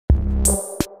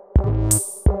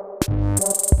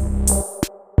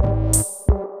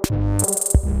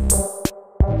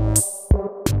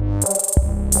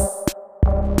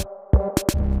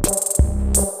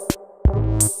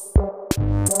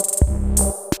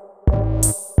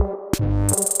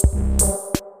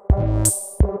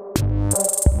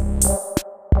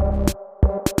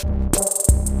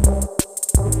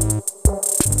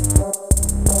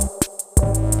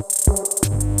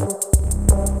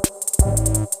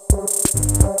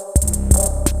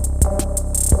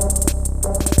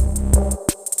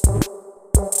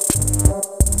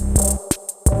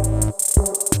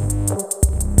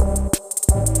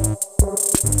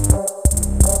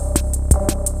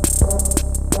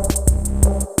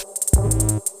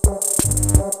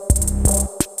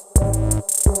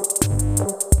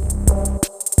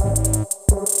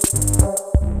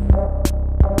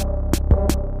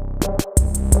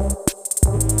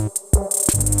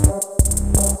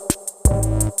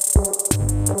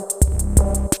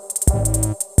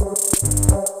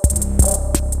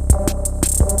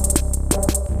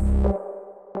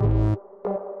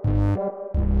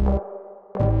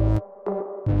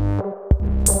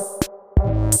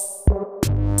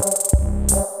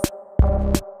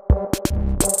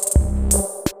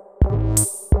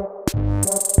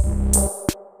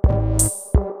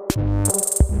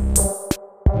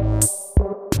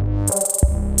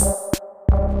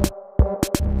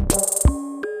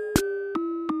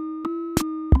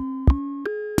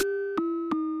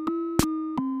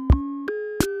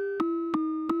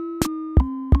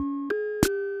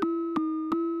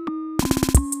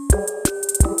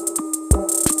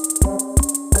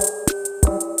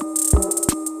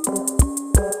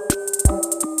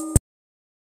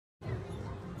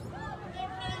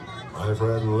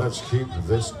let's keep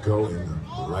this going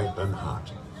ripe and hot.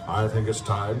 I think it's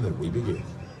time that we begin.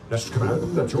 Next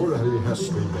command that your ready has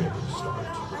been made. Start.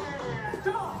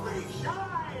 Alright,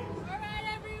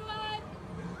 everyone!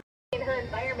 In her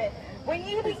environment. When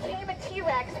you became a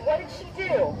T-Rex, what did she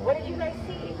do? What did you guys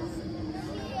see?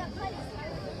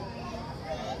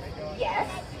 Yes?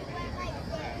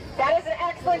 That is an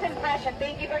excellent impression.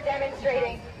 Thank you for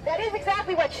demonstrating. That is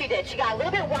exactly what she did. She got a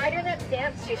little bit wider in that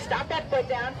stance. She stopped that foot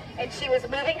down, and she was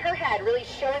moving her head, really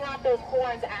showing off those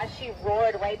horns as she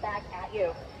roared right back at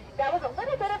you. That was a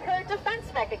little bit of her defense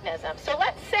mechanism. So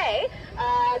let's say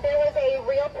there was a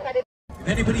real predator. If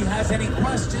anybody has any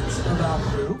questions about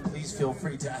Blue, please feel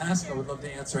free to ask. I would love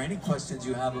to answer any questions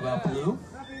you have about Blue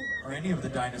or any of the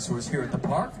dinosaurs here at the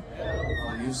park. How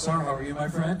are you, sir? How are you, my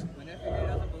friend?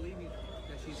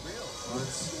 Well,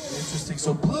 it's interesting.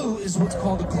 So Blue is what's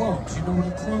called a clone. Do you know what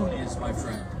a clone is, my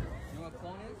friend? You know what a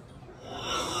clone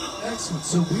is? Excellent.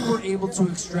 So we were able to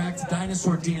extract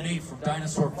dinosaur DNA from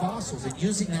dinosaur fossils, and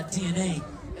using that DNA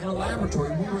in a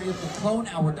laboratory, we were able to clone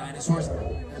our dinosaurs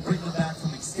and bring them back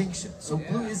from extinction. So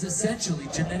Blue is essentially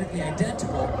genetically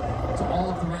identical to all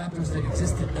of the raptors that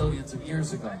existed millions of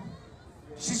years ago.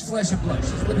 She's flesh and blood.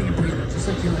 She's living and breathing, just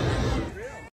like you and me.